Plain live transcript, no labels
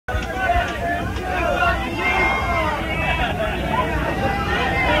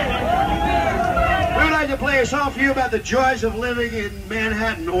say something for you about the joys of living in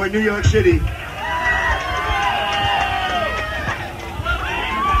Manhattan or New York City.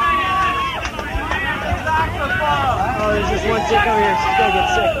 Oh, there's just one chick over here. She's gonna get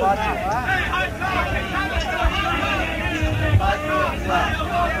sick. Watch it.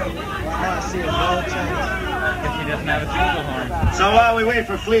 I want to see a gold chain. If he doesn't have a flugelhorn. So while we wait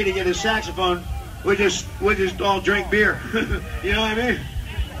for Flea to get his saxophone, we just all drink beer. You know what I mean?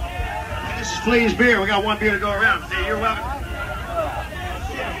 This is Flea's beer. We got one beer to go around. Hey, you're welcome.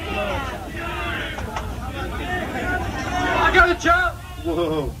 I got a job. Whoa.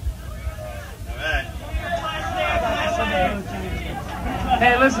 All right.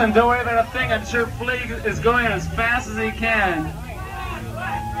 Hey, listen, don't worry about a thing. I'm sure Flea is going as fast as he can.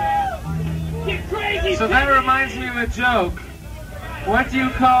 Get crazy, So that reminds me of a joke. What do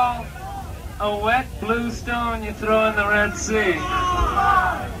you call a wet blue stone you throw in the Red Sea?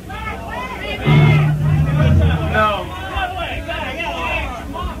 No.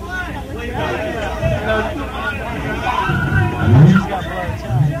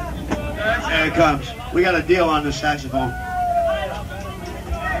 There it comes. We got a deal on this saxophone.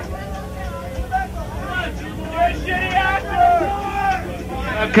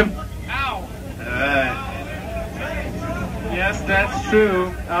 Ow! Alright. Yes, that's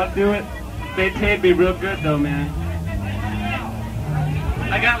true. I'll do it. They paid me real good though, man.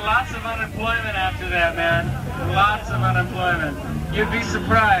 I got lots of unemployment after that, man. Lots of unemployment. You'd be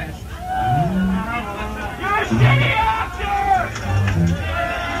surprised. You're a shitty actor!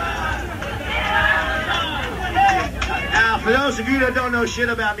 Now, for those of you that don't know shit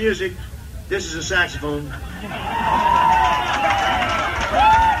about music, this is a saxophone.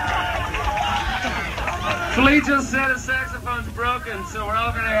 Flea just said his saxophone's broken, so we're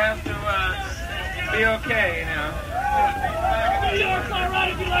all gonna have to be okay, you know.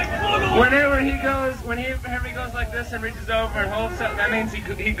 Whenever he goes like this and reaches over and holds something, that means he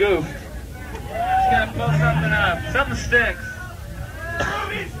goofed. He's gonna pull something up. Something sticks.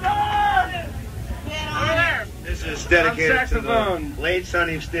 Over there. This is dedicated to saxophone. the late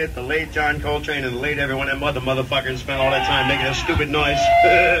Sonny Stitt, the late John Coltrane, and the late everyone that motherfuckers spent all that time making a stupid noise.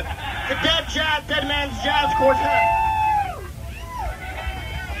 The dead man's jazz quartet.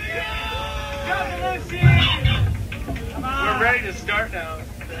 We're ready to start now.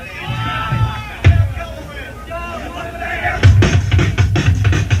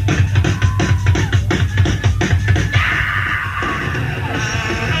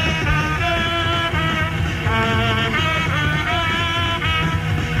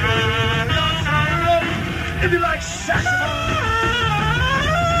 If you like saxophone.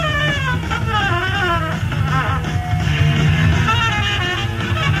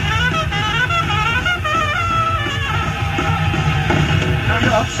 New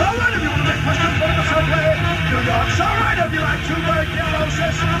York's alright if you want to make questions for the subway. New York's alright if you like two-bird yellow.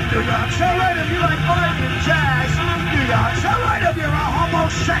 New York's alright if you like Oregon jazz. New York's alright if you're a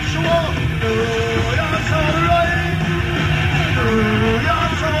homosexual. New York's alright. New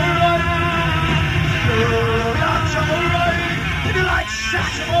York's alright. New York's alright if you like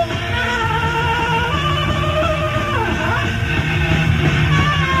saxophone.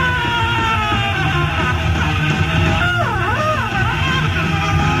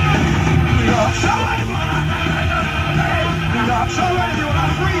 New York's alright if you wanna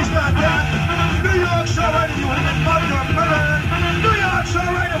freeze to death. New York's alright if you wanna get mugged or burned. New York's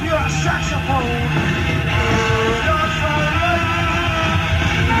alright if you're a saxophone. New York's alright.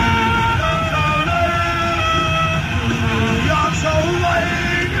 New York's alright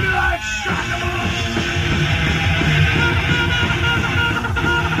if you like saxophone.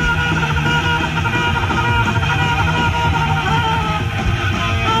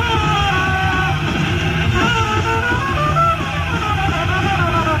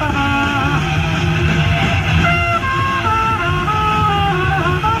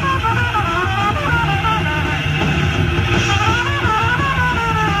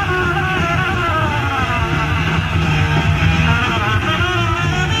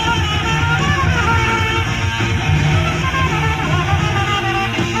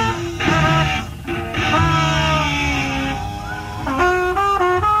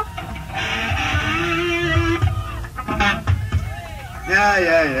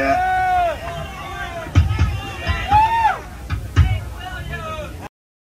 Yeah.